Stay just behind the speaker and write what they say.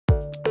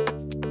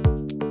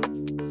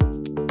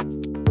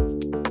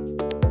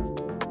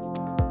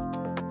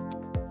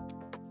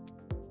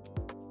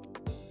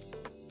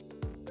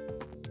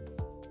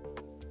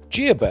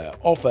Geobear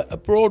offer a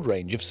broad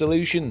range of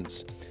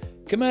solutions.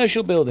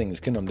 Commercial buildings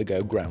can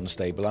undergo ground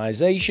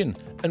stabilisation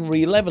and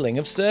re-levelling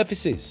of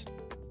surfaces.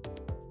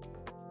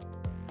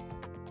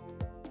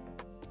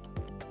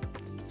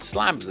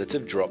 Slabs that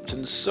have dropped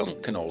and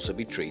sunk can also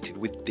be treated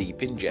with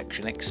deep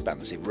injection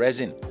expansive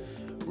resin.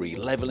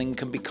 Re-levelling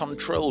can be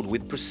controlled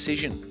with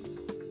precision.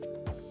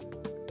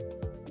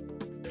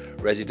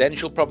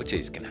 Residential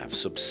properties can have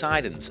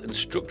subsidence and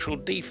structural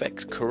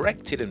defects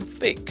corrected and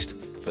fixed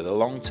for the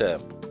long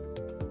term.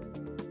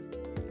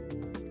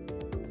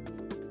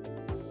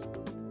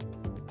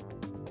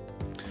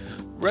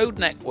 Road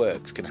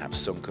networks can have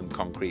sunken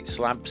concrete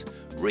slabs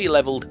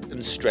re-levelled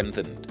and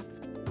strengthened.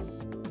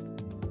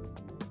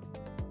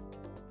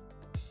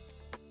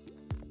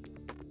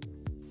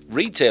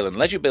 Retail and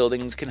leisure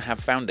buildings can have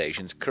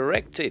foundations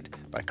corrected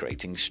by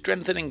creating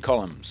strengthening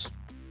columns.